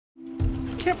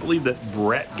can't believe that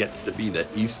Brett gets to be the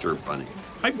Easter bunny.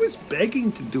 I was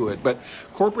begging to do it, but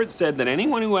corporate said that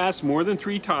anyone who asks more than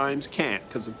 3 times can't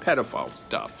because of pedophile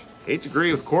stuff. Hate to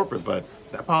agree with corporate, but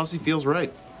that policy feels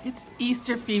right. It's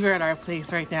Easter fever at our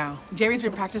place right now. Jerry's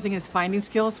been practicing his finding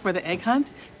skills for the egg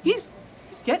hunt. He's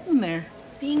getting there.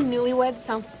 Being newlyweds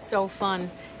sounds so fun.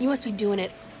 You must be doing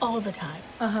it all the time.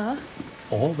 Uh-huh.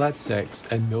 All that sex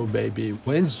and no baby.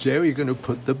 When's Jerry gonna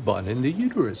put the bun in the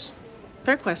uterus?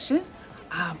 Fair question.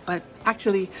 But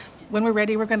actually, when we're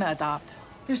ready, we're gonna adopt.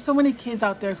 There's so many kids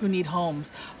out there who need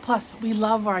homes. Plus, we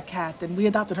love our cat, and we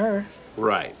adopted her.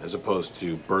 Right, as opposed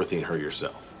to birthing her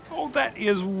yourself. Oh, that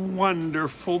is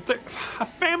wonderful. A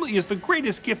family is the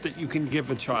greatest gift that you can give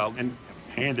a child. And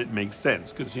it makes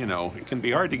sense, because, you know, it can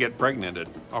be hard to get pregnant at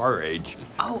our age.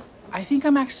 Oh, I think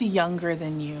I'm actually younger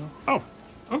than you. Oh,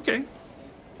 okay.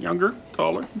 Younger,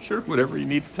 taller, sure, whatever you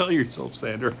need to tell yourself,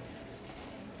 Sandra.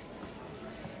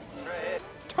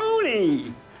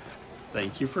 Tony!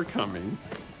 Thank you for coming.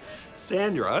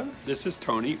 Sandra, this is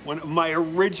Tony, one of my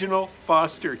original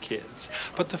foster kids.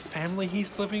 But the family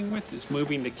he's living with is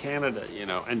moving to Canada, you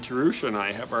know, and Jerusha and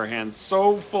I have our hands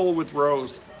so full with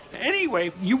Rose.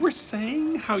 Anyway, you were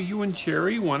saying how you and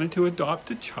Gerry wanted to adopt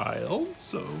a child,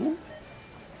 so?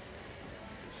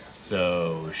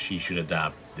 So she should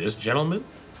adopt this gentleman?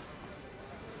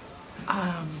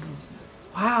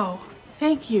 Wow,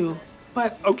 thank you.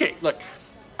 But Okay, look,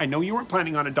 I know you weren't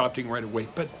planning on adopting right away,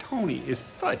 but Tony is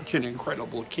such an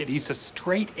incredible kid. He's a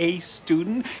straight A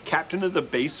student, captain of the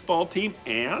baseball team,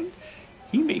 and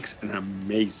he makes an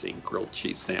amazing grilled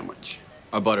cheese sandwich.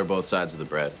 I butter both sides of the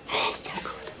bread. Oh, so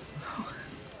good.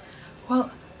 well,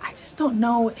 I just don't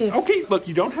know if... Okay, look,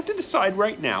 you don't have to decide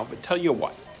right now, but tell you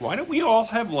what, why don't we all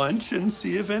have lunch and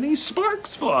see if any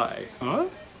sparks fly, huh?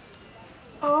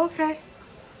 Oh, okay.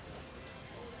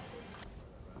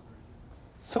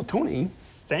 So, Tony,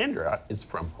 Sandra is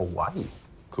from Hawaii.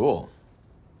 Cool.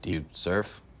 Do you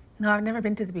surf? No, I've never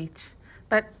been to the beach.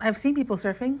 But I've seen people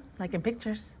surfing, like in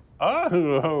pictures.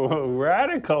 Oh,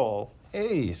 radical.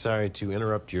 Hey, sorry to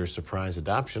interrupt your surprise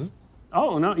adoption.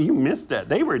 Oh, no, you missed that.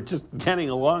 They were just getting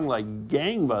along like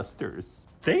gangbusters.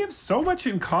 They have so much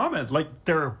in common, like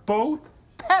they're both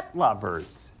pet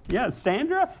lovers. Yeah,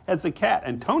 Sandra has a cat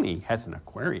and Tony has an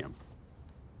aquarium.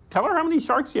 Tell her how many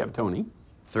sharks you have, Tony.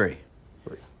 3.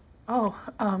 Oh,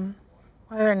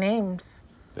 what are their names?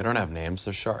 They don't have names,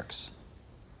 they're sharks.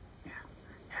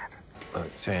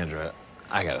 Sandra,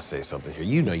 I gotta say something here.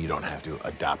 You know you don't have to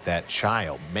adopt that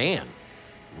child. Man,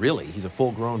 really, he's a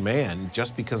full-grown man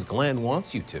just because Glenn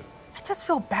wants you to. I just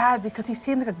feel bad because he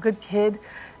seems like a good kid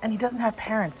and he doesn't have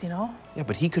parents, you know? Yeah,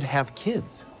 but he could have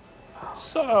kids.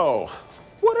 So,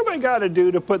 what have I got to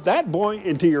do to put that boy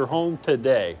into your home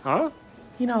today, huh?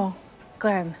 You know,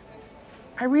 Glenn,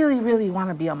 I really, really want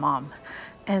to be a mom.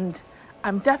 And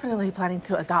I'm definitely planning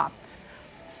to adopt.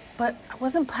 But I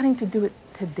wasn't planning to do it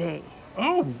today.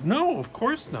 Oh, no, of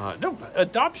course not. No,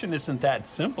 adoption isn't that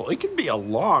simple. It can be a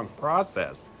long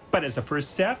process. But as a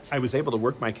first step, I was able to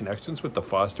work my connections with the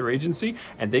foster agency,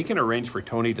 and they can arrange for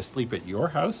Tony to sleep at your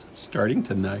house starting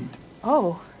tonight.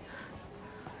 Oh.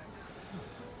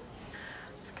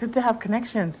 It's good to have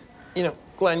connections. You know,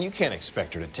 Glenn, you can't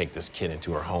expect her to take this kid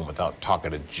into her home without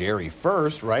talking to Jerry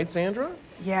first, right, Sandra?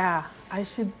 Yeah, I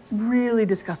should really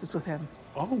discuss this with him.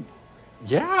 Oh,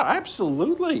 yeah,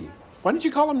 absolutely. Why don't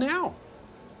you call him now?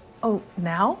 Oh,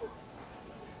 now?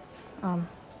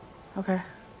 Okay.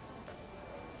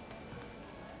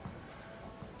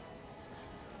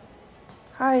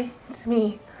 Hi, it's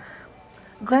me.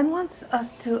 Glenn wants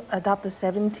us to adopt a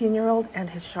 17-year-old and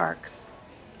his sharks.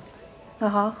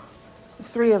 Uh-huh.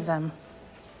 3 of them.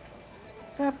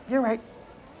 Yep, you're right.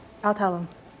 I'll tell him.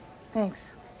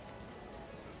 Thanks.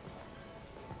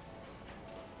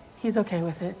 He's okay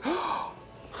with it.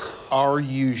 Are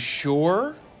you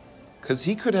sure? Because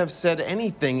he could have said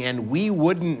anything and we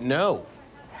wouldn't know.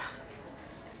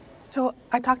 So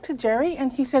I talked to Jerry,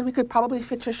 and he said we could probably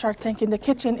fit your shark tank in the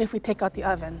kitchen if we take out the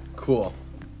oven. Cool.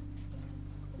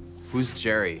 Who's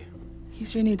Jerry?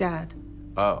 He's your new dad.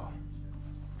 Oh.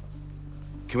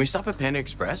 Can we stop at Panda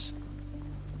Express?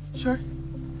 Sure.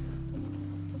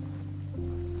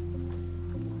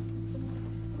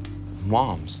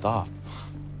 Mom, stop.